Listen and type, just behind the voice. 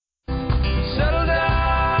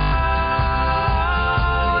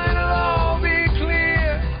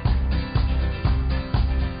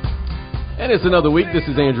And it's another week. This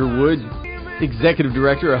is Andrew Wood, Executive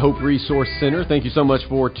Director at Hope Resource Center. Thank you so much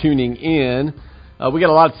for tuning in. We got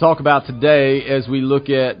a lot to talk about today as we look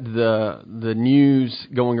at the news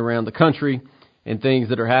going around the country and things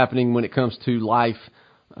that are happening when it comes to life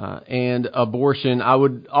and abortion. I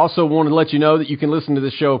would also want to let you know that you can listen to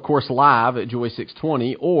this show, of course, live at Joy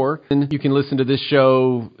 620, or you can listen to this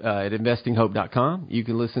show at investinghope.com. You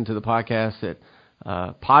can listen to the podcast at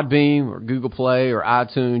Podbean or Google Play or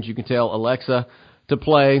iTunes. You can tell Alexa to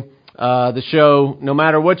play the show. No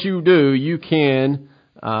matter what you do, you can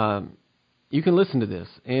listen to this,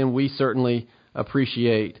 and we certainly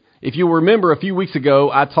appreciate. If you remember, a few weeks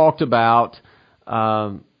ago, I talked about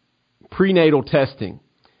prenatal testing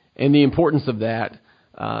and the importance of that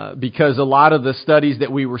because a lot of the studies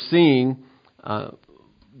that we were seeing,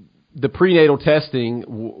 the prenatal testing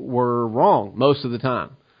were wrong most of the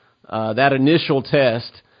time. That initial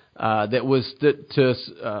test that was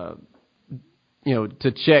to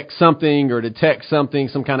check something or detect something,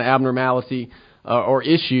 some kind of abnormality or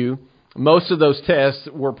issue, most of those tests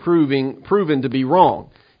were proven to be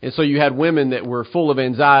wrong. And so you had women that were full of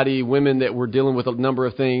anxiety, women that were dealing with a number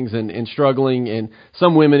of things and struggling, and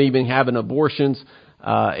some women even having abortions,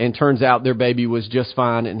 and turns out their baby was just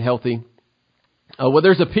fine and healthy. Well,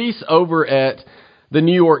 there's a piece over at the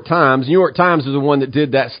New York Times. New York Times is the one that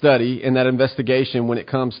did that study and that investigation when it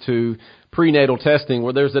comes to prenatal testing,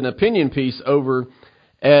 where there's an opinion piece over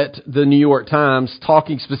at the New York Times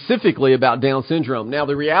talking specifically about Down syndrome. Now,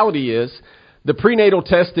 the reality is the prenatal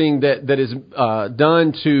testing that is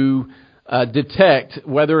done to detect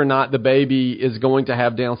whether or not the baby is going to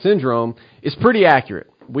have Down syndrome is pretty accurate.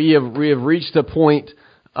 We have reached a point,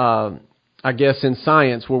 I guess, in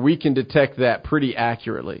science where we can detect that pretty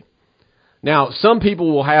accurately. Now, some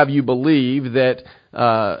people will have you believe that,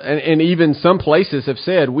 and even some places have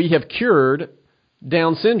said, we have cured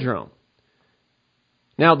Down syndrome.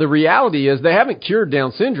 Now, the reality is they haven't cured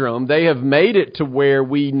Down syndrome. They have made it to where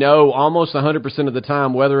we know almost 100% of the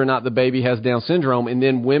time whether or not the baby has Down syndrome, and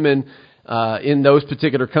then women in those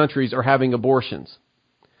particular countries are having abortions.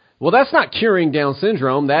 Well, that's not curing Down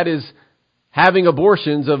syndrome. That is having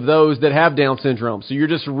abortions of those that have Down syndrome. So you're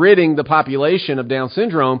just ridding the population of Down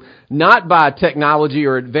syndrome, not by technology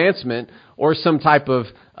or advancement or some type of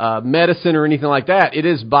medicine or anything like that. It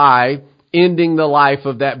is by ending the life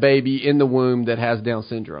of that baby in the womb that has Down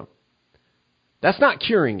syndrome. That's not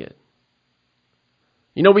curing it.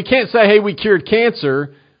 You know, we can't say, hey, we cured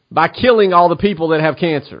cancer by killing all the people that have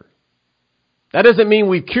cancer. That doesn't mean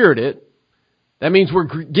we've cured it. That means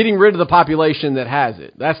we're getting rid of the population that has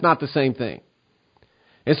it. That's not the same thing.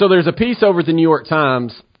 And so there's a piece over at the New York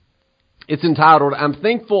Times. It's entitled, "I'm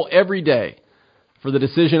Thankful Every Day for the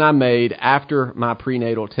Decision I Made After My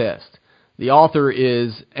Prenatal Test." The author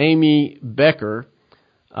is Amy Becker.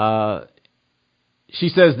 She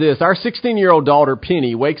says this: "Our 16-year-old daughter,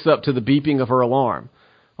 Penny, wakes up to the beeping of her alarm.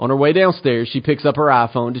 On her way downstairs, she picks up her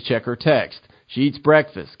iPhone to check her text. She eats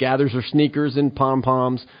breakfast, gathers her sneakers and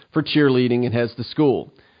pom-poms for cheerleading, and heads to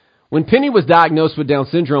school. When Penny was diagnosed with Down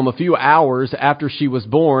syndrome a few hours after she was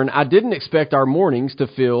born, I didn't expect our mornings to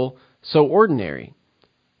feel so ordinary.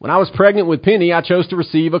 When I was pregnant with Penny, I chose to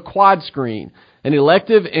receive a quad screen, an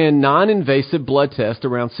elective and non-invasive blood test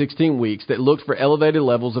around 16 weeks that looked for elevated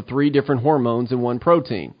levels of 3 different hormones and 1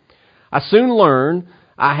 protein. I soon learned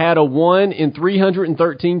I had a 1 in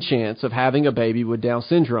 313 chance of having a baby with Down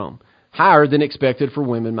syndrome, higher than expected for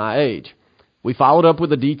women my age. We followed up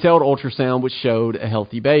with a detailed ultrasound which showed a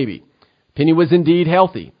healthy baby. Penny was indeed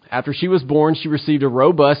healthy. After she was born, she received a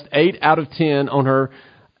robust 8 out of 10 on her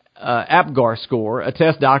APGAR score, a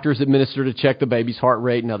test doctors administer to check the baby's heart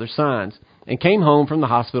rate and other signs, and came home from the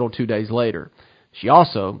hospital 2 days later. She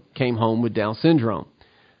also came home with Down syndrome.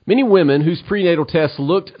 Many women whose prenatal tests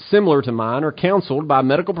looked similar to mine are counseled by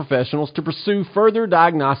medical professionals to pursue further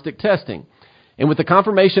diagnostic testing, and with the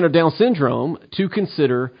confirmation of Down syndrome, to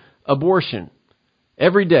consider abortion.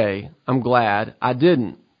 Every day, I'm glad I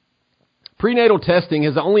didn't. Prenatal testing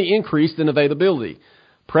has only increased in availability,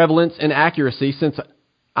 prevalence, and accuracy since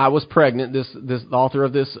I was pregnant." The author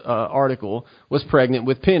of this article was pregnant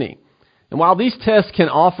with Penny. "And while these tests can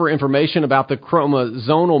offer information about the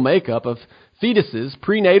chromosomal makeup of fetuses,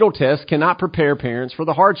 prenatal tests cannot prepare parents for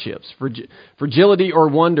the hardships, fragility, or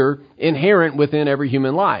wonder inherent within every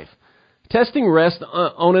human life. Testing rests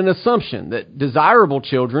on an assumption that desirable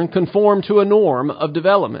children conform to a norm of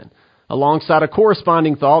development, alongside a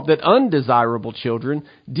corresponding thought that undesirable children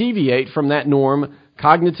deviate from that norm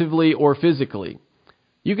cognitively or physically.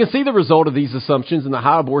 You can see the result of these assumptions in the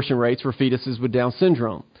high abortion rates for fetuses with Down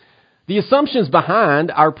syndrome. The assumptions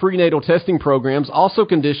behind our prenatal testing programs also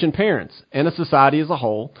condition parents and a society as a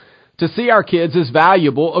whole to see our kids as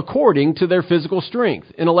valuable according to their physical strength,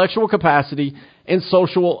 intellectual capacity, and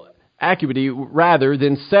social acuity rather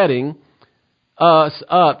than setting us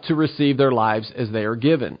up to receive their lives as they are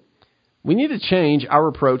given. We need to change our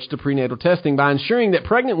approach to prenatal testing by ensuring that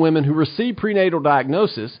pregnant women who receive prenatal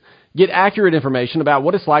diagnosis get accurate information about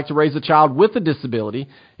what it's like to raise a child with a disability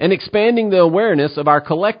and expanding the awareness of our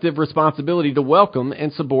collective responsibility to welcome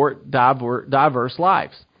and support diverse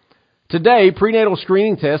lives. Today, prenatal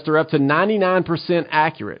screening tests are up to 99%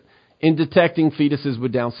 accurate in detecting fetuses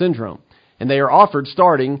with Down syndrome, and they are offered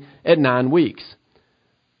starting at 9 weeks.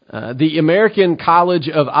 The American College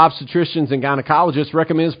of Obstetricians and Gynecologists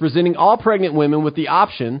recommends presenting all pregnant women with the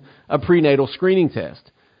option of prenatal screening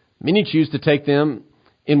test. Many choose to take them.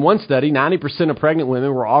 In one study, 90% of pregnant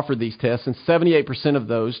women were offered these tests, and 78% of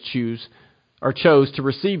those chose to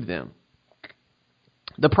receive them.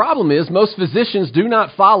 The problem is most physicians do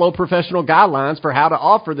not follow professional guidelines for how to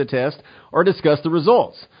offer the test or discuss the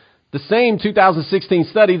results. The same 2016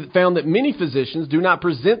 study found that many physicians do not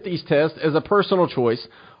present these tests as a personal choice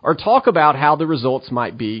or talk about how the results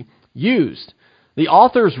might be used. The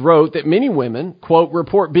authors wrote that many women, quote,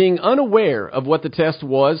 report being unaware of what the test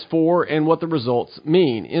was for and what the results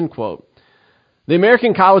mean, end quote. The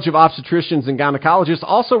American College of Obstetricians and Gynecologists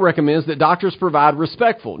also recommends that doctors provide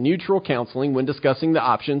respectful, neutral counseling when discussing the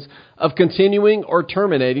options of continuing or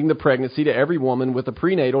terminating the pregnancy to every woman with a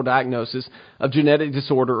prenatal diagnosis of genetic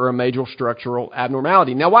disorder or a major structural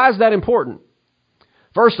abnormality. Now, why is that important?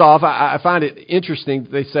 First off, I find it interesting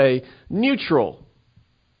that they say neutral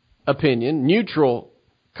opinion, neutral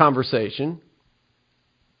conversation,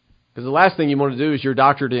 because the last thing you want to do is your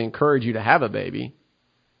doctor to encourage you to have a baby,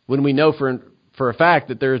 when we know for a fact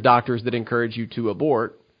that there's doctors that encourage you to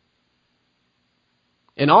abort.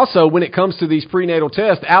 And also, when it comes to these prenatal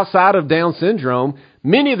tests, outside of Down syndrome,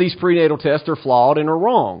 many of these prenatal tests are flawed and are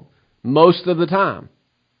wrong most of the time.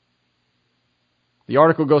 The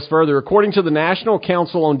article goes further. According to the National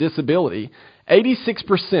Council on Disability,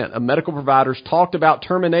 86% of medical providers talked about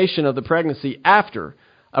termination of the pregnancy after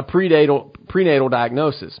a prenatal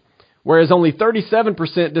diagnosis, whereas only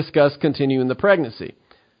 37% discussed continuing the pregnancy.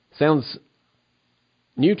 Sounds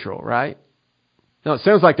neutral, right? No, it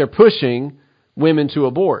sounds like they're pushing women to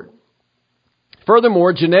abort.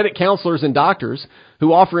 Furthermore, genetic counselors and doctors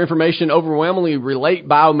who offer information overwhelmingly relate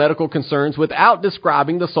biomedical concerns without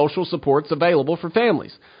describing the social supports available for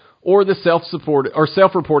families or the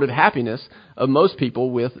self-reported happiness of most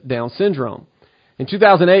people with Down syndrome. In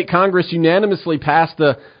 2008, Congress unanimously passed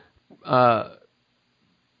the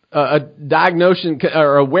Diagnosis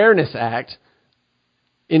or Awareness Act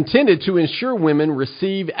intended to ensure women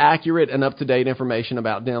receive accurate and up-to-date information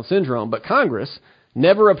about Down syndrome, but Congress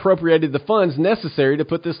never appropriated the funds necessary to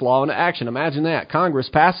put this law into action. Imagine that. Congress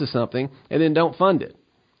passes something and then don't fund it.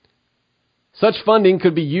 Such funding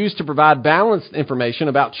could be used to provide balanced information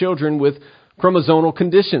about children with chromosomal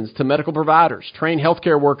conditions to medical providers, train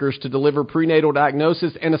healthcare workers to deliver prenatal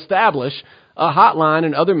diagnosis, and establish a hotline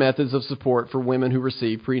and other methods of support for women who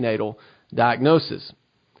receive prenatal diagnosis.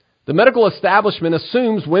 The medical establishment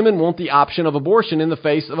assumes women want the option of abortion in the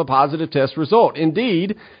face of a positive test result.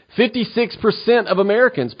 Indeed, 56% of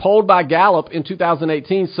Americans polled by Gallup in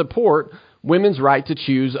 2018 support women's right to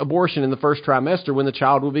choose abortion in the first trimester when the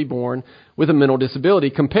child will be born with a mental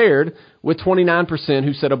disability, compared with 29%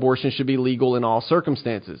 who said abortion should be legal in all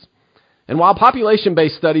circumstances. And while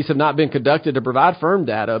population-based studies have not been conducted to provide firm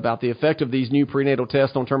data about the effect of these new prenatal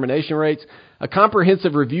tests on termination rates, a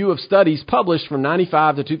comprehensive review of studies published from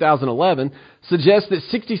 1995 to 2011 suggests that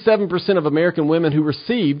 67% of American women who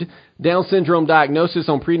received Down syndrome diagnosis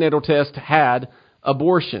on prenatal tests had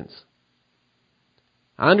abortions.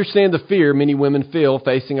 I understand the fear many women feel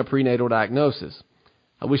facing a prenatal diagnosis.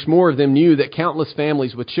 I wish more of them knew that countless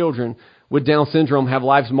families with children with Down syndrome have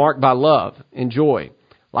lives marked by love and joy.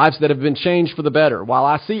 Lives that have been changed for the better. While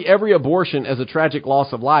I see every abortion as a tragic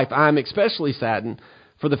loss of life, I am especially saddened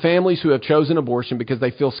for the families who have chosen abortion because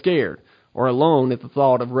they feel scared or alone at the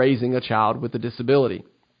thought of raising a child with a disability.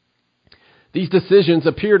 These decisions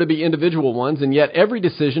appear to be individual ones, and yet every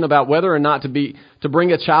decision about whether or not to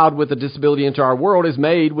bring a child with a disability into our world is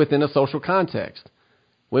made within a social context.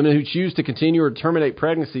 Women who choose to continue or terminate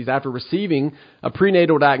pregnancies after receiving a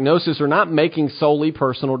prenatal diagnosis are not making solely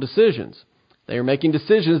personal decisions. They are making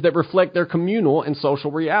decisions that reflect their communal and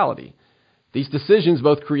social reality. These decisions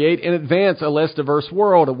both create and advance a less diverse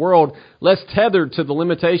world, a world less tethered to the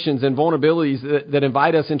limitations and vulnerabilities that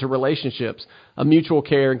invite us into relationships of mutual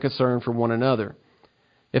care and concern for one another.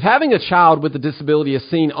 If having a child with a disability is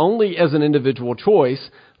seen only as an individual choice,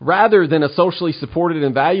 rather than a socially supported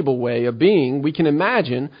and valuable way of being, we can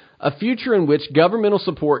imagine a future in which governmental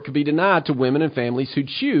support could be denied to women and families who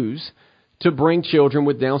choose to bring children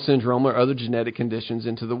with Down syndrome or other genetic conditions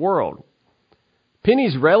into the world.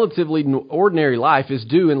 Penny's relatively ordinary life is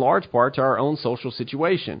due in large part to our own social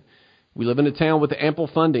situation. We live in a town with ample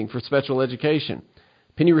funding for special education.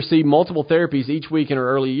 Penny received multiple therapies each week in her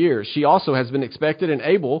early years. She also has been expected and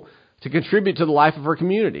able to contribute to the life of her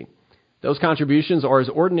community. Those contributions are as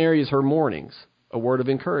ordinary as her mornings, a word of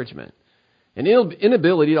encouragement, an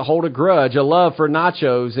inability to hold a grudge, a love for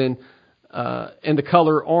nachos and the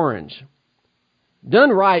color orange.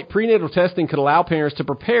 Done right, prenatal testing could allow parents to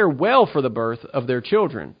prepare well for the birth of their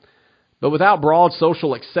children. But without broad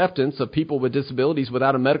social acceptance of people with disabilities,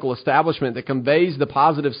 without a medical establishment that conveys the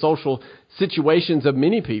positive social situations of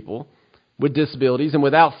many people with disabilities, and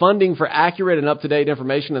without funding for accurate and up-to-date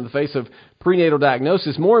information in the face of prenatal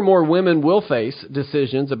diagnosis, more and more women will face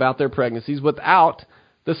decisions about their pregnancies without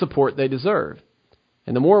the support they deserve.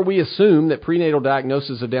 And the more we assume that prenatal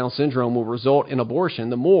diagnosis of Down syndrome will result in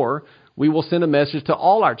abortion, the more we will send a message to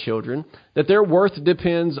all our children that their worth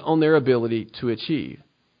depends on their ability to achieve.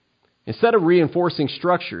 Instead of reinforcing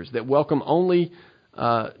structures that welcome only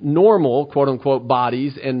normal, quote-unquote,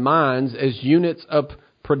 bodies and minds as units of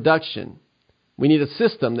production, we need a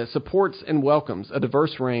system that supports and welcomes a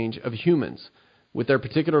diverse range of humans with their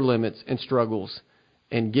particular limits and struggles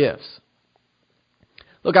and gifts.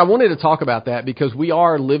 Look, I wanted to talk about that because we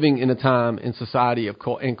are living in a time in society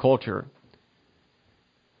and culture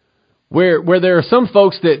where there are some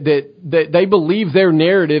folks that they believe their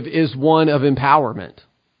narrative is one of empowerment.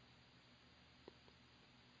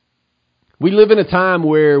 We live in a time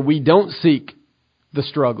where we don't seek the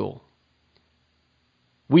struggle.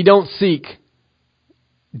 We don't seek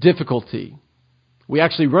difficulty. We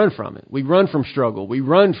actually run from it. We run from struggle. We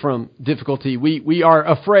run from difficulty. We are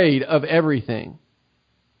afraid of everything.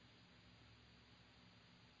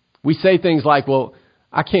 We say things like, well,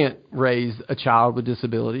 I can't raise a child with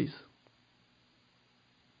disabilities.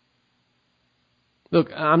 Look,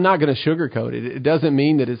 I'm not going to sugarcoat it. It doesn't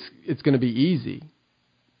mean that it's going to be easy.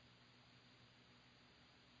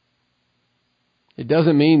 It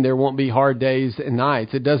doesn't mean there won't be hard days and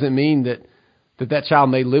nights. It doesn't mean that child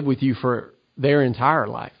may live with you for their entire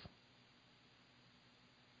life.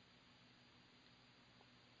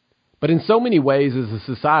 But in so many ways as a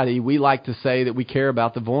society, we like to say that we care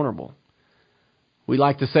about the vulnerable. We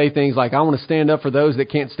like to say things like, I want to stand up for those that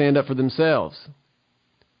can't stand up for themselves.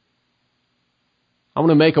 I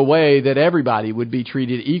want to make a way that everybody would be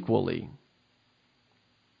treated equally.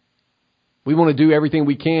 We want to do everything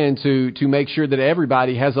we can to make sure that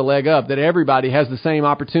everybody has a leg up, that everybody has the same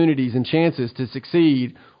opportunities and chances to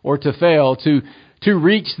succeed or to fail, to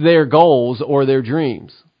reach their goals or their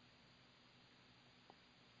dreams.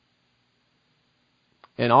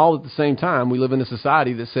 And all at the same time, we live in a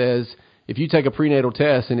society that says, if you take a prenatal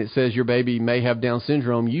test and it says your baby may have Down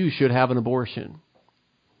syndrome, you should have an abortion.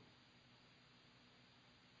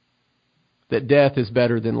 That death is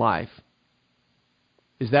better than life.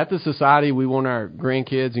 Is that the society we want our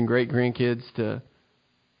grandkids and great-grandkids to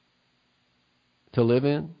live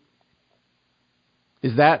in?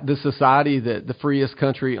 Is that the society that the freest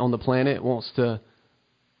country on the planet wants to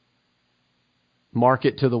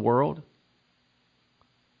market to the world?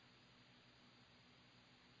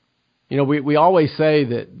 You know, we always say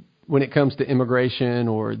that when it comes to immigration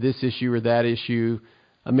or this issue or that issue,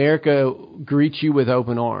 America greets you with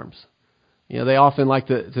open arms. You know, they often like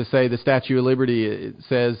to say the Statue of Liberty, it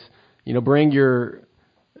says, you know, bring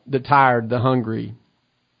the tired, the hungry.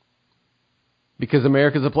 Because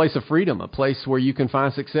America is a place of freedom, a place where you can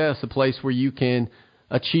find success, a place where you can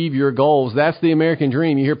achieve your goals. That's the American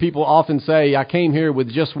dream. You hear people often say, I came here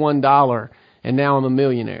with just $1 and now I'm a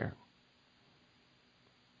millionaire.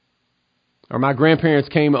 Or my grandparents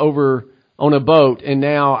came over on a boat and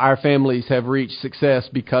now our families have reached success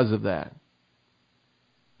because of that.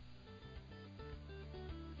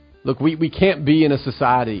 Look, we can't be in a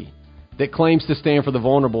society that claims to stand for the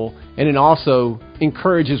vulnerable and it also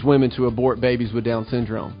encourages women to abort babies with Down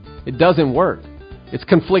syndrome. It doesn't work. It's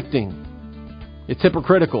conflicting. It's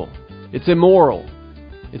hypocritical. It's immoral.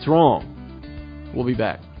 It's wrong. We'll be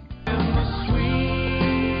back.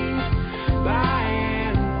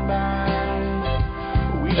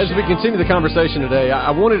 As we continue the conversation today,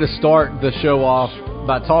 I wanted to start the show off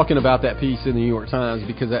by talking about that piece in the New York Times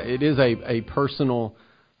because it is a personal...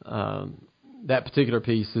 that particular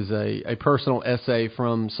piece is a personal essay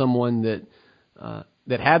from someone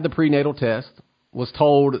that had the prenatal test, was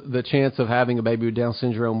told the chance of having a baby with Down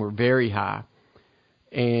syndrome were very high,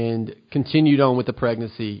 and continued on with the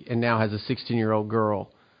pregnancy and now has a 16-year-old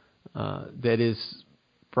girl that is,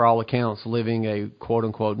 for all accounts, living a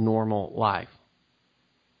quote-unquote normal life.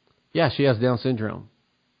 Yeah, she has Down syndrome.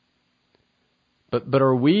 But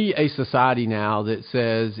are we a society now that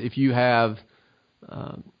says if you have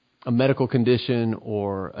a medical condition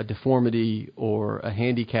or a deformity or a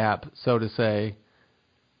handicap, so to say,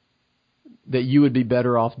 that you would be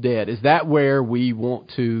better off dead? Is that where we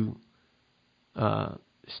want to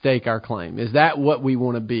stake our claim? Is that what we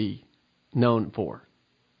want to be known for?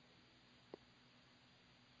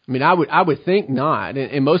 I mean, I would think not,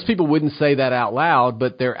 and most people wouldn't say that out loud,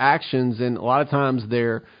 but their actions and a lot of times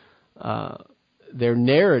their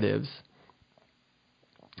narratives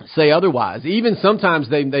say otherwise. Even sometimes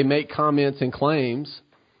they make comments and claims,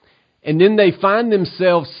 and then they find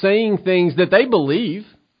themselves saying things that they believe,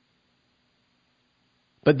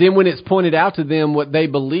 but then when it's pointed out to them what they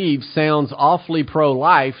believe sounds awfully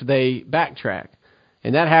pro-life, they backtrack.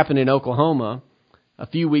 And that happened in Oklahoma a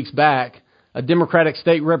few weeks back. A Democratic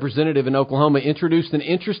state representative in Oklahoma introduced an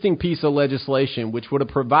interesting piece of legislation which would have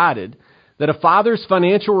provided that a father's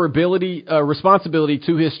financial responsibility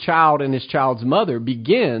to his child and his child's mother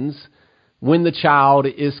begins when the child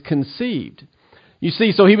is conceived. You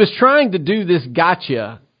see, so he was trying to do this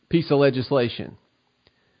gotcha piece of legislation.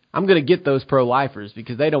 I'm going to get those pro-lifers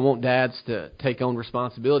because they don't want dads to take on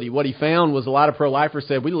responsibility. What he found was a lot of pro-lifers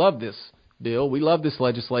said, we love this bill. We love this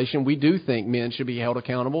legislation. We do think men should be held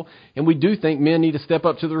accountable, and we do think men need to step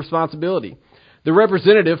up to the responsibility. The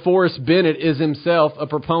representative, Forrest Bennett, is himself a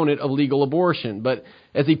proponent of legal abortion, but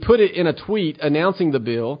as he put it in a tweet announcing the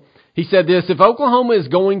bill, he said this: if Oklahoma is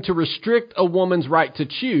going to restrict a woman's right to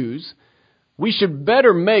choose, we should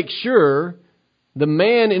better make sure the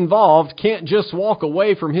man involved can't just walk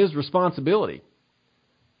away from his responsibility.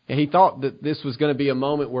 And he thought that this was going to be a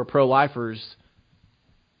moment where pro-lifers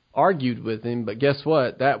argued with him, but guess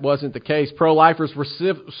what? That wasn't the case. Pro-lifers were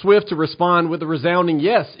swift to respond with a resounding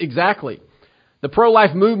yes, exactly. The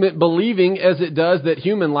pro-life movement, believing as it does that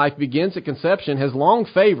human life begins at conception, has long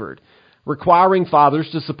favored requiring fathers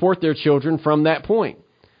to support their children from that point.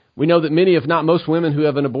 We know that many, if not most women who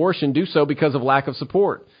have an abortion do so because of lack of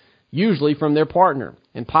support, usually from their partner.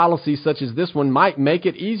 And policies such as this one might make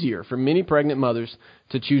it easier for many pregnant mothers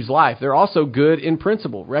to choose life. They're also good in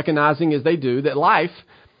principle, recognizing as they do that life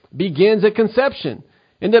begins at conception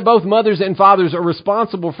and that both mothers and fathers are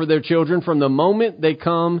responsible for their children from the moment they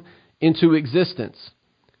come into existence.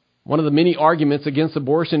 One of the many arguments against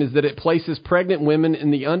abortion is that it places pregnant women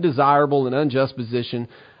in the undesirable and unjust position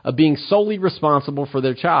of being solely responsible for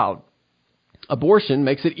their child. Abortion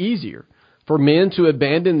makes it easier for men to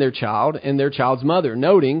abandon their child and their child's mother,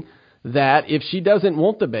 noting that if she doesn't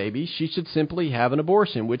want the baby, she should simply have an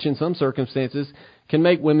abortion, which in some circumstances can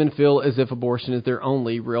make women feel as if abortion is their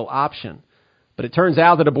only real option. But it turns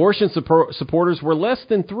out that abortion supporters were less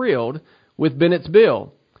than thrilled with Bennett's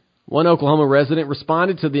bill. One Oklahoma resident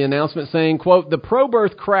responded to the announcement saying, quote, "The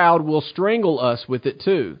pro-birth crowd will strangle us with it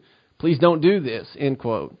too. Please don't do this," end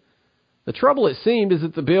quote. The trouble, it seemed, is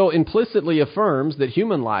that the bill implicitly affirms that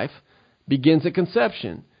human life begins at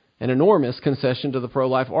conception, an enormous concession to the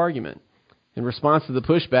pro-life argument. In response to the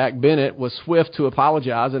pushback, Bennett was swift to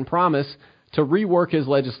apologize and promise to rework his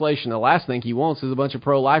legislation. The last thing he wants is a bunch of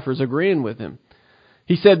pro-lifers agreeing with him.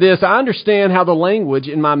 He said this: "I understand how the language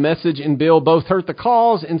in my message and bill both hurt the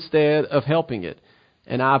cause instead of helping it,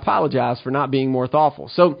 and I apologize for not being more thoughtful."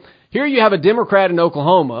 So here you have a Democrat in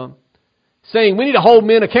Oklahoma saying we need to hold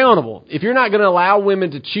men accountable. If you're not going to allow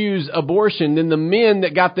women to choose abortion, then the men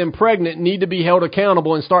that got them pregnant need to be held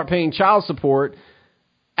accountable and start paying child support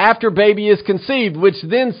after baby is conceived, which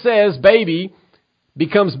then says baby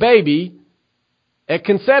becomes baby at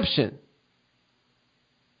conception.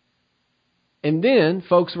 And then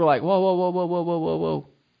folks were like, whoa.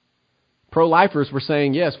 Pro-lifers were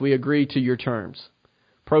saying, yes, we agree to your terms.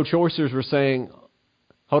 Pro-choicers were saying,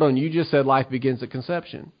 hold on, you just said life begins at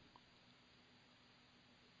conception.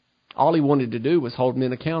 All he wanted to do was hold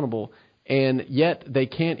men accountable, and yet they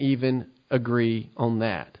can't even agree on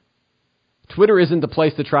that. Twitter isn't the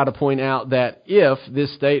place to try to point out that if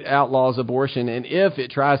this state outlaws abortion and if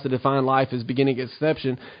it tries to define life as beginning at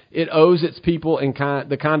conception, it owes its people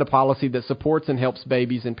the kind of policy that supports and helps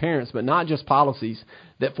babies and parents, but not just policies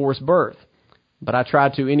that force birth. But I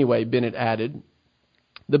tried to anyway, Bennett added.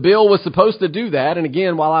 The bill was supposed to do that, and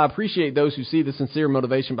again, while I appreciate those who see the sincere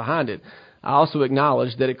motivation behind it, I also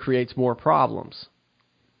acknowledge that it creates more problems.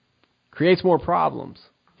 Creates more problems,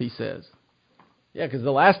 he says. Yeah, because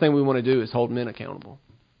the last thing we want to do is hold men accountable.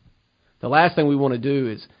 The last thing we want to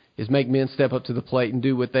do is make men step up to the plate and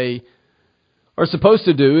do what they are supposed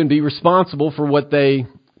to do and be responsible for what they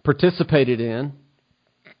participated in.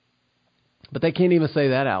 But they can't even say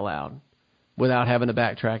that out loud without having to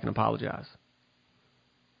backtrack and apologize.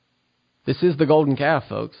 This is the golden calf,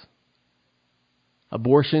 folks.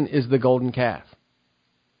 Abortion is the golden calf.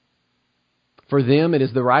 For them, it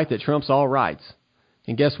is the right that trumps all rights.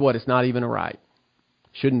 And guess what? It's not even a right.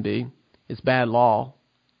 Shouldn't be. It's bad law.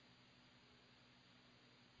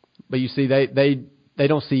 But you see, they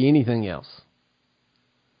don't see anything else.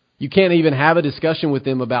 You can't even have a discussion with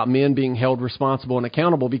them about men being held responsible and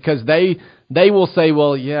accountable, because they will say,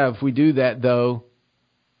 well, yeah, if we do that, though,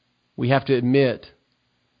 we have to admit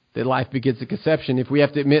that life begins at conception. If we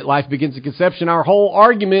have to admit life begins at conception, our whole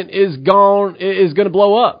argument is going to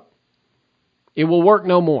blow up. It will work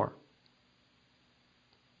no more.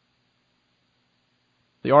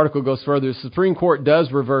 The article goes further. The Supreme Court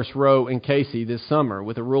does reverse Roe and Casey this summer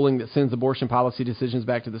with a ruling that sends abortion policy decisions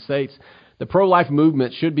back to the states. The pro-life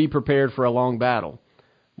movement should be prepared for a long battle.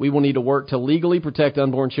 We will need to work to legally protect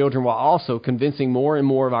unborn children while also convincing more and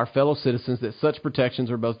more of our fellow citizens that such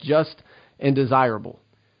protections are both just and desirable.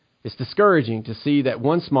 It's discouraging to see that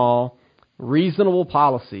one small, reasonable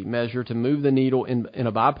policy measure to move the needle in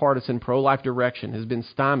a bipartisan pro-life direction has been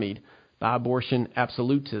stymied by abortion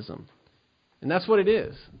absolutism. And that's what it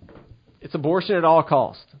is. It's abortion at all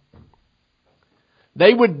costs.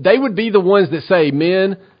 They would be the ones that say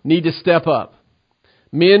men need to step up.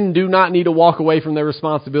 Men do not need to walk away from their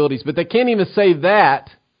responsibilities. But they can't even say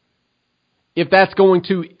that if that's going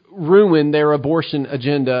to ruin their abortion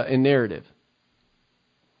agenda and narrative.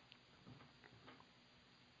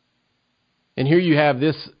 And here you have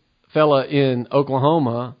this fella in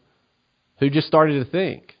Oklahoma who just started to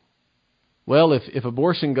think, well, if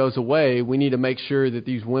abortion goes away, we need to make sure that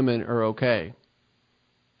these women are okay.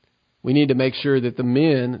 We need to make sure that the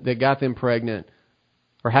men that got them pregnant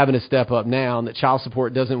are having to step up now, and that child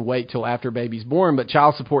support doesn't wait till after baby's born, but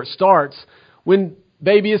child support starts when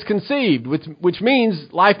baby is conceived, which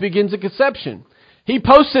means life begins at conception. He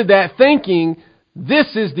posted that thinking,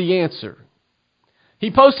 this is the answer.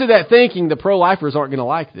 He posted that thinking the pro-lifers aren't going to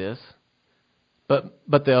like this, but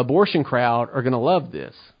the abortion crowd are going to love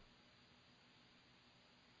this.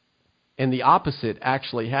 And the opposite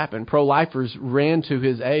actually happened. Pro-lifers ran to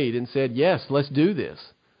his aid and said, yes, let's do this.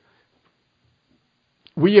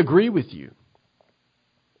 We agree with you.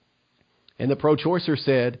 And the pro-choicer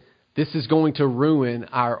said, this is going to ruin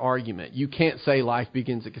our argument. You can't say life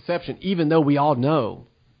begins at conception, even though we all know.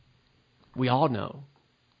 We all know.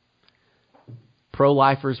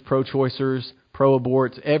 Pro-lifers, pro-choicers,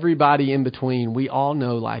 pro-aborts, everybody in between, we all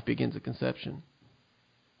know life begins at conception.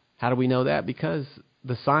 How do we know that? Because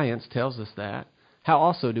the science tells us that. How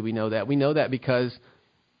also do we know that? We know that because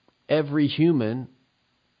every human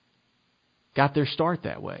got their start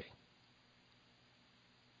that way.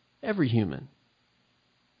 Every human.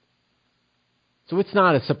 So it's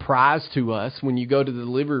not a surprise to us when you go to the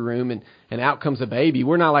delivery room and out comes a baby.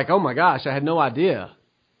 We're not like, oh my gosh, I had no idea.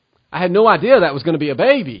 I had no idea that was going to be a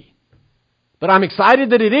baby. But I'm excited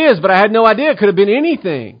that it is, but I had no idea it could have been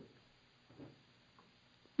anything.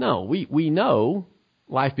 No, we know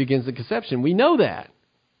life begins at conception. We know that.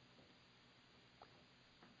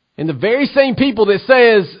 And the very same people that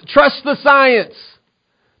says, trust the science,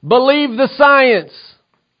 believe the science,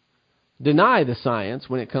 deny the science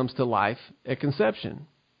when it comes to life at conception,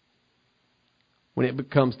 when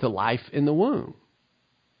it comes to life in the womb.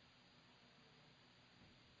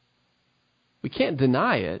 We can't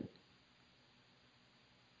deny it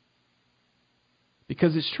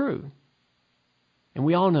because it's true. And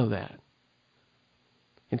we all know that.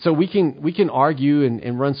 And so we can argue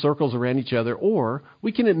and run circles around each other, or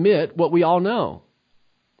we can admit what we all know.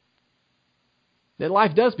 That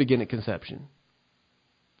life does begin at conception.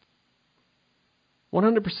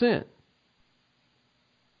 100%.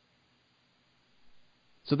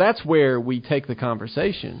 So that's where we take the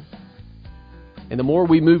conversation. And the more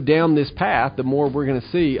we move down this path, the more we're going to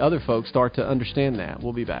see other folks start to understand that.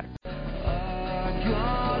 We'll be back.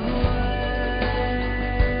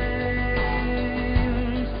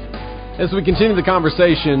 As we continue the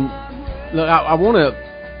conversation, look, I want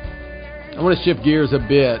to shift gears a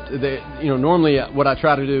bit. Normally what I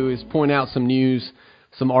try to do is point out some news,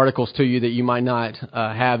 some articles to you that you might not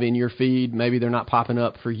have in your feed. Maybe they're not popping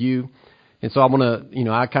up for you. And so I want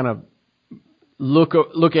to, I kind of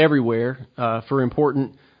look everywhere for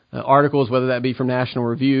important articles, whether that be from National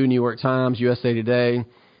Review, New York Times, USA Today.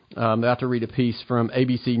 I'm about to read a piece from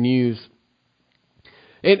ABC News.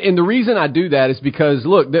 And the reason I do that is because,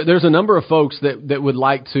 look, there's a number of folks that would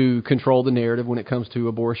like to control the narrative when it comes to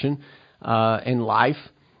abortion and life.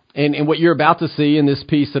 And what you're about to see in this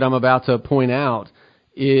piece that I'm about to point out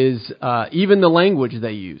is even the language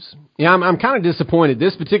they use. Yeah, I'm kind of disappointed.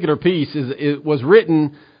 This particular piece it was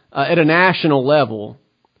written at a national level,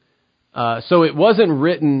 so it wasn't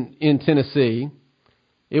written in Tennessee.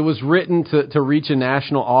 It was written to reach a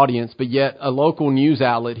national audience, but yet a local news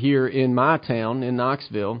outlet here in my town, in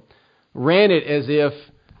Knoxville, ran it as if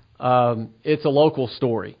it's a local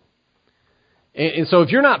story. And so if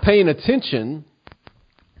you're not paying attention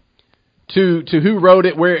to who wrote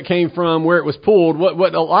it, where it came from, where it was pulled,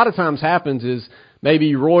 what a lot of times happens is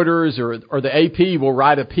maybe Reuters or the AP will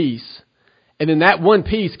write a piece, and then that one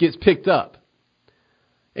piece gets picked up.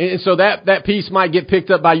 And so that piece might get picked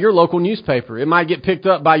up by your local newspaper. It might get picked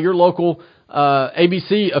up by your local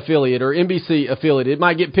ABC affiliate or NBC affiliate. It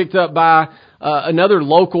might get picked up by another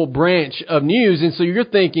local branch of news. And so you're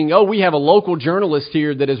thinking, oh, we have a local journalist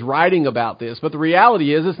here that is writing about this. But the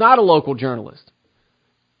reality is it's not a local journalist.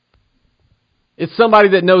 It's somebody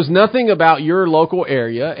that knows nothing about your local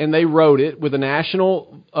area, and they wrote it with a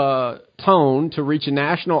national tone to reach a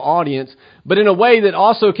national audience, but in a way that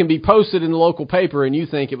also can be posted in the local paper, and you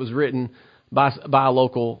think it was written by a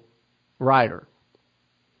local writer.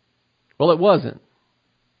 Well, it wasn't.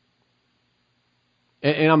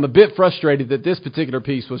 And I'm a bit frustrated that this particular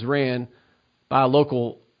piece was ran by a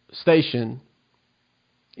local station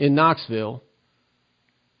in Knoxville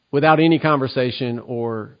without any conversation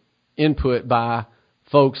or input by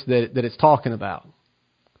folks that it's talking about.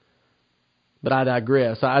 But I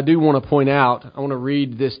digress. I do want to point out, I want to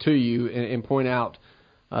read this to you and point out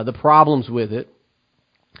the problems with it.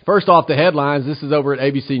 First off, the headlines, this is over at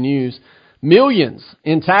ABC News. Millions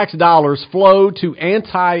in tax dollars flow to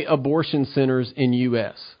anti-abortion centers in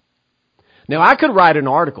U.S. Now, I could write an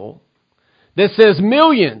article that says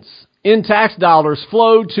millions in tax dollars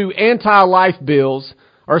flow to anti-life bills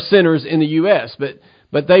or centers in the U.S.,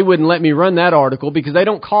 but they wouldn't let me run that article because they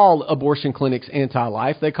don't call abortion clinics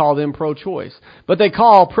anti-life. They call them pro-choice. But they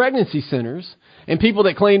call pregnancy centers and people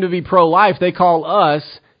that claim to be pro-life, they call us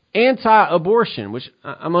anti-abortion, which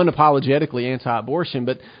I'm unapologetically anti-abortion,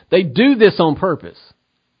 but they do this on purpose.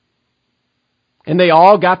 And they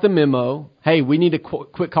all got the memo, hey, we need to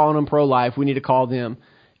quit calling them pro-life. We need to call them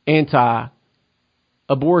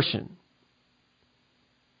anti-abortion.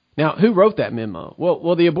 Now, who wrote that memo?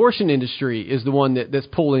 Well, the abortion industry is the one that's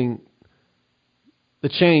pulling the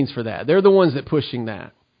chains for that. They're the ones that pushing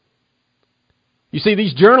that. You see,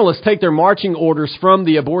 these journalists take their marching orders from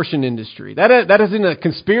the abortion industry. That isn't a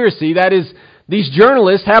conspiracy. That is, these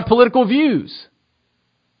journalists have political views.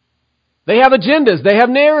 They have agendas. They have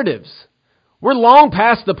narratives. We're long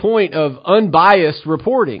past the point of unbiased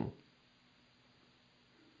reporting.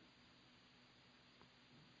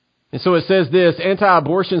 And so it says this,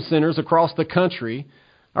 anti-abortion centers across the country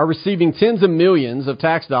are receiving tens of millions of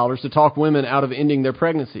tax dollars to talk women out of ending their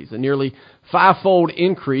pregnancies, a nearly five-fold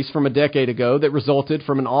increase from a decade ago that resulted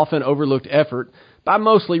from an often overlooked effort by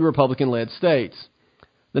mostly Republican-led states.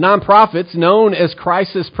 The nonprofits known as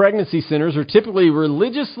crisis pregnancy centers are typically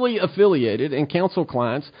religiously affiliated and counsel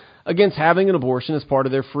clients against having an abortion as part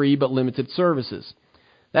of their free but limited services.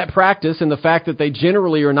 That practice and the fact that they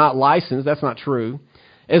generally are not licensed, that's not true,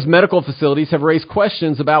 as medical facilities have raised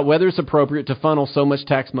questions about whether it's appropriate to funnel so much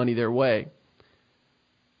tax money their way.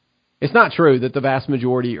 It's not true that the vast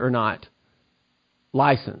majority are not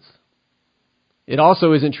licensed. It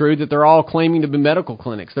also isn't true that they're all claiming to be medical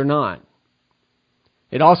clinics. They're not.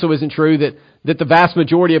 It also isn't true that the vast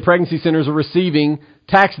majority of pregnancy centers are receiving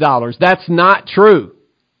tax dollars. That's not true.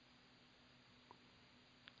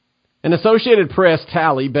 An Associated Press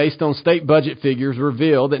tally based on state budget figures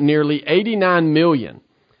revealed that nearly $89 million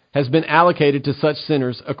has been allocated to such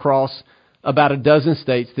centers across about a dozen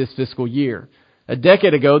states this fiscal year. A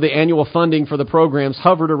decade ago, the annual funding for the programs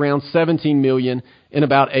hovered around $17 million in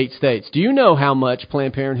about 8 states. Do you know how much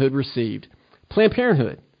Planned Parenthood received? Planned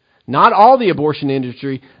Parenthood. Not all the abortion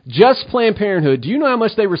industry, just Planned Parenthood. Do you know how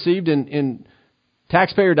much they received in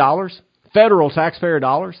taxpayer dollars? Federal taxpayer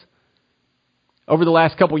dollars? Over the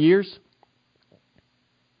last couple years?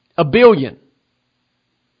 $1 billion.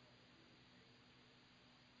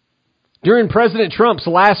 During President Trump's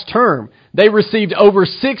last term, they received over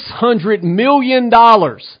 $600 million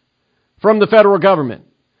from the federal government.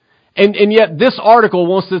 And yet this article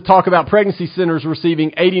wants to talk about pregnancy centers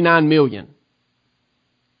receiving $89 million.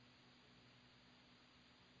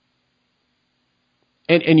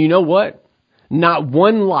 And you know what? Not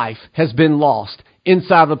one life has been lost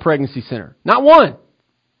inside of a pregnancy center. Not one.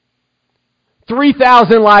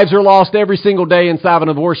 3,000 lives are lost every single day inside of an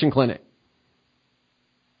abortion clinic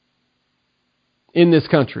in this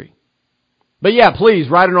country. But yeah, please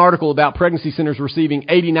write an article about pregnancy centers receiving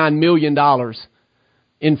 $89 million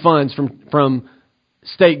in funds from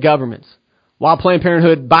state governments, while Planned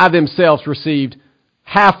Parenthood by themselves received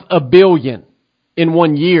 $500 million in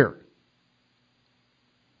 1 year.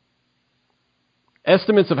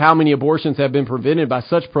 Estimates of how many abortions have been prevented by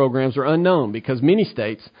such programs are unknown because many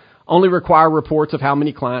states only require reports of how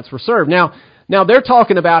many clients were served. Now they're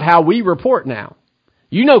talking about how we report now.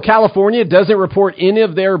 You know California doesn't report any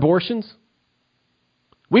of their abortions?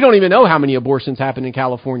 We don't even know how many abortions happen in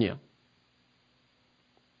California.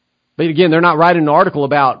 But again, they're not writing an article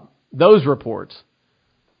about those reports.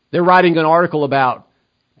 They're writing an article about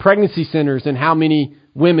pregnancy centers and how many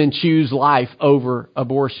women choose life over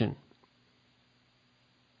abortion.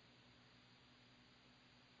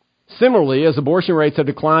 Similarly, as abortion rates have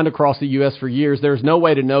declined across the U.S. for years, there is no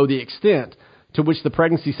way to know the extent to which the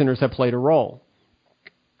pregnancy centers have played a role.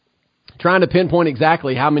 Trying to pinpoint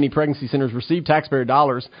exactly how many pregnancy centers receive taxpayer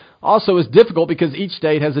dollars also is difficult because each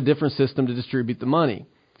state has a different system to distribute the money.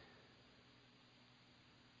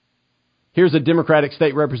 Here's a Democratic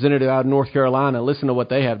state representative out of North Carolina. Listen to what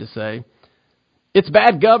they have to say. It's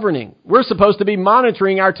bad governing. We're supposed to be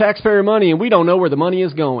monitoring our taxpayer money, and we don't know where the money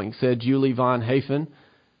is going, said Julie Von Hafen,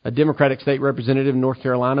 a Democratic state representative in North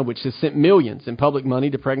Carolina, which has sent millions in public money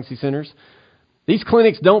to pregnancy centers. These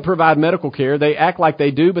clinics don't provide medical care. They act like they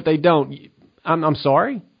do, but they don't. I'm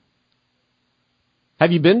sorry?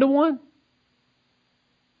 Have you been to one?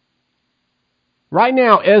 Right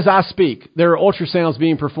now, as I speak, there are ultrasounds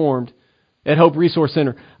being performed at Hope Resource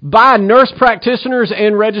Center by nurse practitioners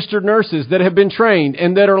and registered nurses that have been trained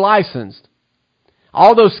and that are licensed.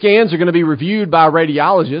 All those scans are going to be reviewed by a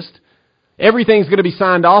radiologist. Everything's going to be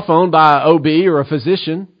signed off on by an OB or a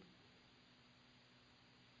physician.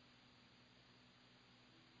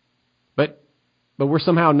 But we're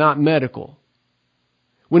somehow not medical.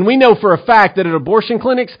 When we know for a fact that at abortion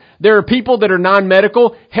clinics, there are people that are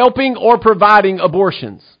non-medical helping or providing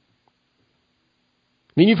abortions.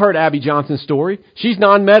 I mean, you've heard Abby Johnson's story. She's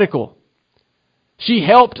non-medical. She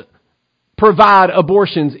helped provide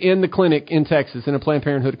abortions in the clinic in Texas, in a Planned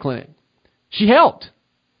Parenthood clinic. She helped.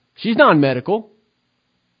 She's non-medical.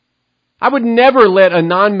 I would never let a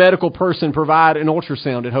non-medical person provide an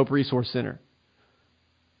ultrasound at Hope Resource Center.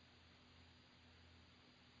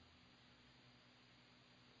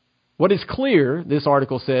 What is clear, this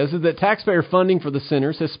article says, is that taxpayer funding for the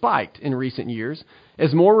centers has spiked in recent years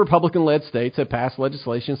as more Republican-led states have passed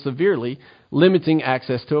legislation severely limiting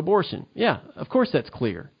access to abortion. Yeah, of course that's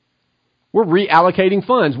clear. We're reallocating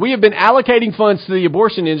funds. We have been allocating funds to the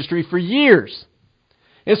abortion industry for years.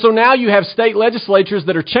 And so now you have state legislatures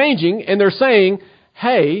that are changing and they're saying,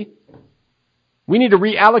 hey, we need to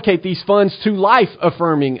reallocate these funds to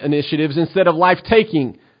life-affirming initiatives instead of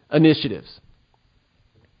life-taking initiatives.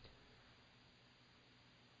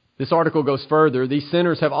 This article goes further. These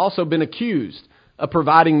centers have also been accused of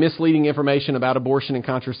providing misleading information about abortion and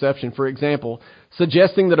contraception. For example,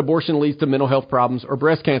 suggesting that abortion leads to mental health problems or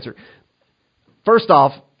breast cancer. First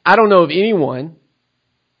off, I don't know of anyone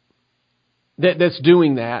that's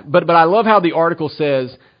doing that, but I love how the article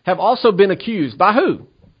says, have also been accused. By who?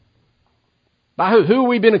 By who? Who have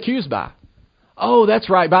we been accused by? Oh,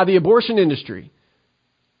 that's right, by the abortion industry.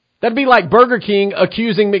 That'd be like Burger King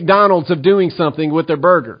accusing McDonald's of doing something with their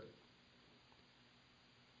burger.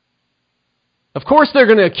 Of course they're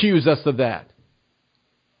going to accuse us of that.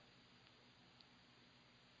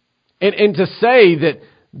 And to say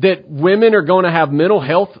that women are going to have mental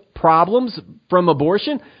health problems from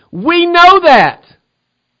abortion, we know that.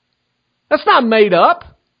 That's not made up.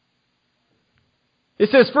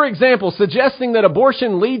 It says, for example, suggesting that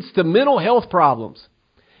abortion leads to mental health problems.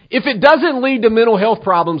 If it doesn't lead to mental health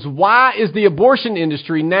problems, why is the abortion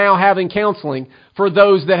industry now having counseling for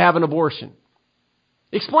those that have an abortion?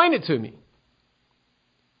 Explain it to me.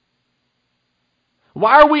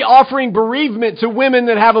 Why are we offering bereavement to women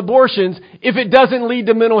that have abortions if it doesn't lead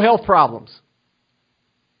to mental health problems?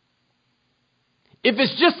 If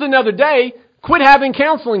it's just another day, quit having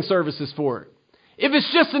counseling services for it. If it's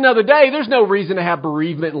just another day, there's no reason to have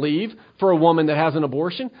bereavement leave for a woman that has an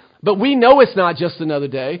abortion. But we know it's not just another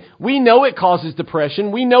day. We know it causes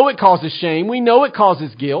depression. We know it causes shame. We know it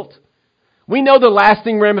causes guilt. We know the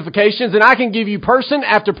lasting ramifications, and I can give you person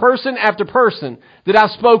after person after person that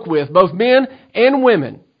I've spoke with, both men and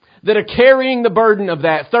women, that are carrying the burden of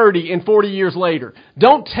that 30 and 40 years later.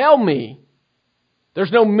 Don't tell me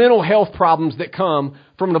there's no mental health problems that come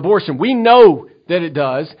from an abortion. We know that it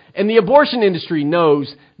does, and the abortion industry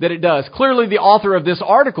knows that it does. Clearly, the author of this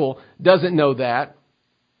article doesn't know that.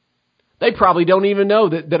 They probably don't even know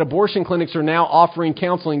that abortion clinics are now offering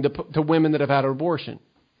counseling to women that have had an abortion.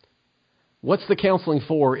 What's the counseling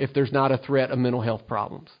for if there's not a threat of mental health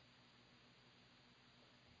problems?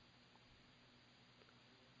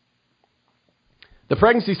 The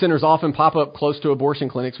pregnancy centers often pop up close to abortion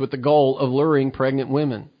clinics with the goal of luring pregnant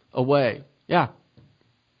women away. Yeah,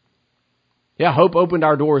 Hope opened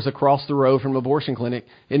our doors across the road from an abortion clinic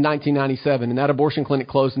in 1997, and that abortion clinic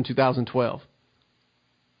closed in 2012.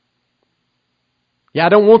 I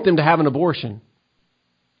don't want them to have an abortion.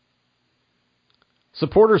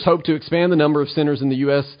 Supporters hope to expand the number of centers in the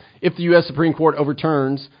U.S. if the U.S. Supreme Court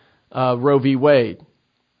overturns Roe v. Wade.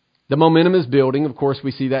 The momentum is building. Of course,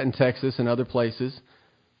 we see that in Texas and other places.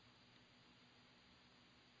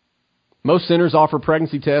 Most centers offer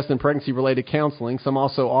pregnancy tests and pregnancy-related counseling. Some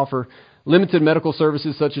also offer limited medical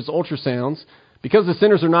services such as ultrasounds. Because the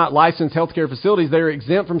centers are not licensed healthcare facilities, they are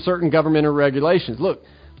exempt from certain governmental regulations. Look,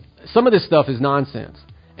 some of this stuff is nonsense.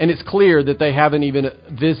 And it's clear that they haven't even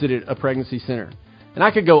visited a pregnancy center. And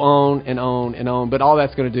I could go on and on and on, but all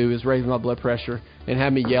that's going to do is raise my blood pressure and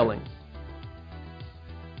have me yelling.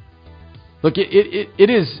 Look, it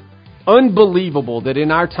is unbelievable that in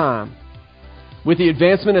our time, with the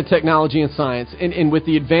advancement of technology and science, and with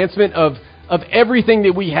the advancement of everything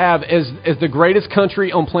that we have as the greatest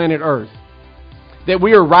country on planet Earth, that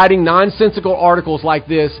we are writing nonsensical articles like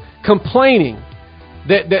this, complaining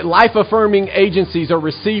that life-affirming agencies are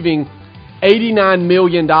receiving $89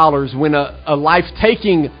 million when a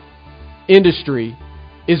life-taking industry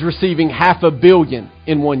is receiving $500 million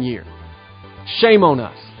in 1 year. Shame on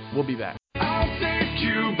us. We'll be back.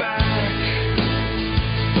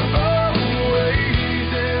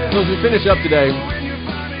 So as we finish up today,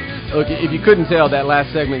 look, if you couldn't tell, that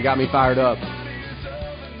last segment got me fired up.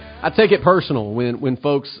 I take it personal when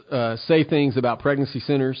folks say things about pregnancy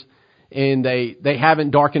centers and they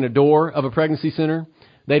haven't darkened a door of a pregnancy center.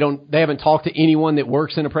 They haven't talked to anyone that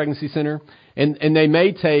works in a pregnancy center, and they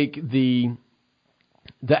may take the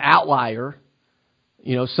outlier,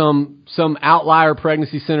 some outlier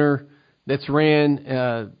pregnancy center that's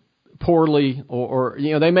ran poorly, or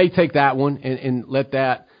they may take that one and let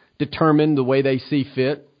that determine the way they see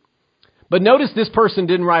fit. But notice this person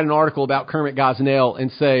didn't write an article about Kermit Gosnell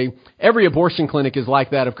and say, every abortion clinic is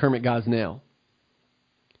like that of Kermit Gosnell.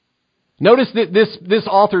 Notice that this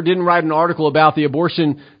author didn't write an article about the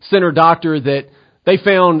abortion center doctor that they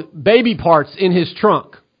found baby parts in his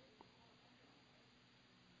trunk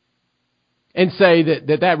and say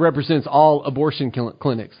that represents all abortion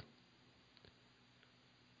clinics.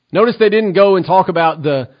 Notice they didn't go and talk about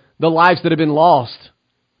the lives that have been lost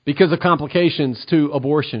because of complications to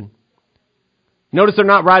abortion. Notice they're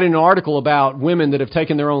not writing an article about women that have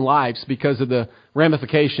taken their own lives because of the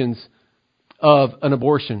ramifications of an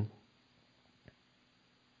abortion.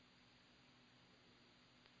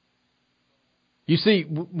 You see,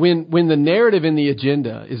 when the narrative in the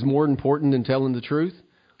agenda is more important than telling the truth,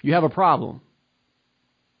 you have a problem.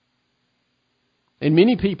 And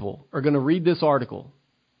many people are going to read this article,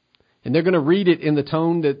 and they're going to read it in the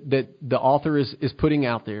tone that the author is putting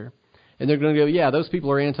out there. And they're going to go, yeah, those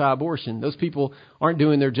people are anti-abortion. Those people aren't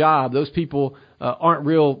doing their job. Those people aren't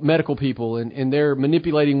real medical people, and they're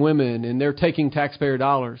manipulating women, and they're taking taxpayer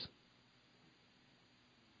dollars.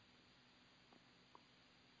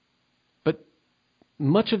 But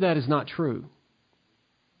much of that is not true.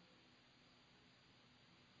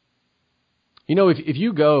 If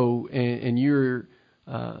you go and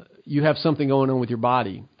you have something going on with your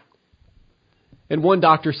body, and one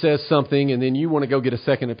doctor says something, and then you want to go get a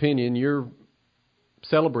second opinion, you're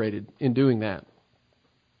celebrated in doing that.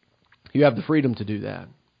 You have the freedom to do that.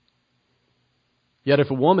 Yet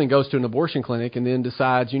if a woman goes to an abortion clinic and then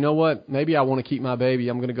decides, you know what, maybe I want to keep my baby,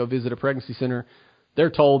 I'm going to go visit a pregnancy center,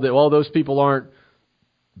 they're told that, well, those people aren't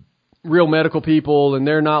real medical people, and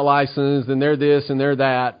they're not licensed, and they're this and they're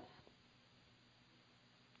that.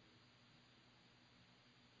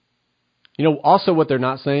 Also what they're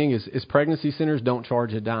not saying is pregnancy centers don't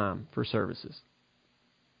charge a dime for services.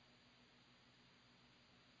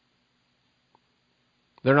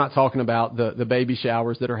 They're not talking about the baby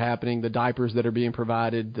showers that are happening, the diapers that are being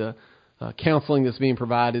provided, the counseling that's being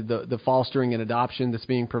provided, the fostering and adoption that's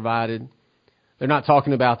being provided. They're not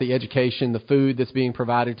talking about the education, the food that's being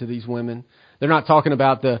provided to these women. They're not talking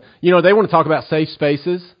about they want to talk about safe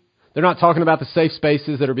spaces. They're not talking about the safe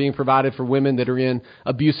spaces that are being provided for women that are in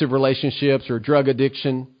abusive relationships or drug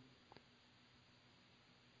addiction.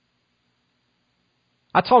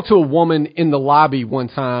 I talked to a woman in the lobby one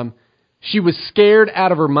time. She was scared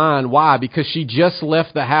out of her mind. Why? Because she just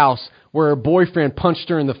left the house where her boyfriend punched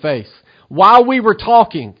her in the face. While we were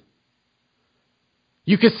talking,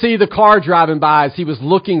 you could see the car driving by as he was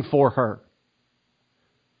looking for her.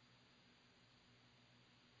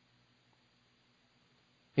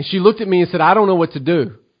 And she looked at me and said, I don't know what to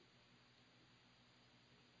do.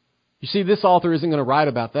 You see, this author isn't going to write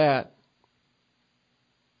about that.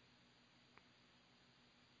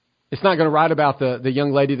 It's not going to write about the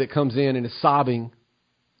young lady that comes in and is sobbing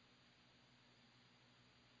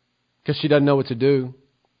because she doesn't know what to do.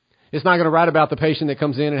 It's not going to write about the patient that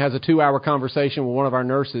comes in and has a 2-hour conversation with one of our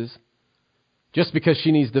nurses just because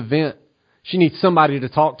she needs to vent. She needs somebody to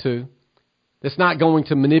talk to that's not going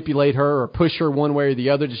to manipulate her or push her one way or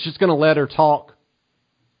the other. It's just going to let her talk.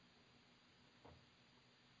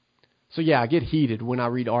 So yeah, I get heated when I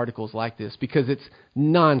read articles like this because it's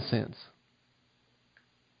nonsense.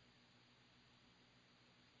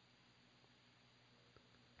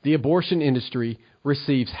 The abortion industry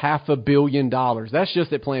receives $500 million. That's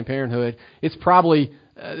just at Planned Parenthood. It's probably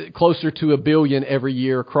closer to $1 billion every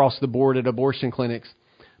year across the board at abortion clinics.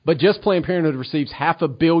 But just Planned Parenthood receives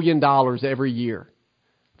 $500 million every year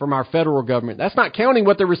from our federal government. That's not counting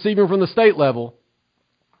what they're receiving from the state level.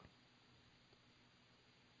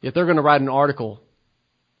 Yet they're going to write an article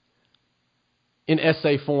in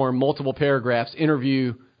essay form, multiple paragraphs,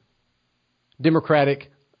 interview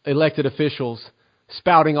Democratic elected officials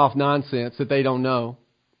spouting off nonsense that they don't know,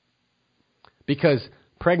 because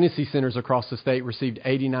pregnancy centers across the state received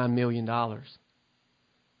 $89 million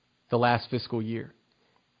the last fiscal year.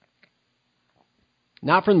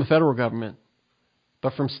 Not from the federal government,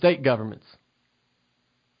 but from state governments.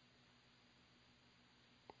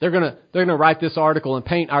 They're gonna write this article and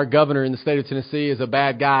paint our governor in the state of Tennessee as a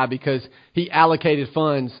bad guy because he allocated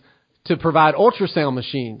funds to provide ultrasound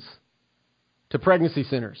machines to pregnancy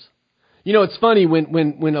centers. You know, it's funny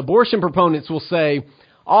when abortion proponents will say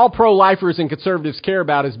all pro-lifers and conservatives care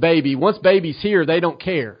about is baby. Once baby's here, they don't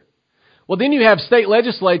care. Well, then you have state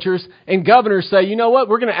legislatures and governors say, you know what,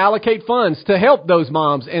 we're going to allocate funds to help those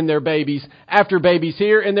moms and their babies after baby's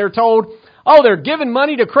here. And they're told, oh, they're giving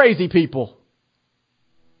money to crazy people.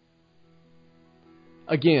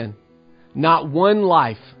 Again, not one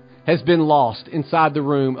life has been lost inside the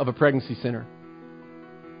room of a pregnancy center.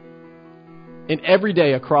 And every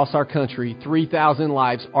day across our country, 3,000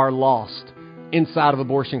 lives are lost inside of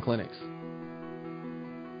abortion clinics.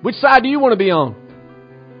 Which side do you want to be on?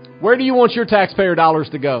 Where do you want your taxpayer dollars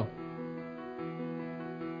to go?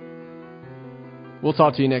 We'll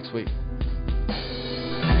talk to you next week.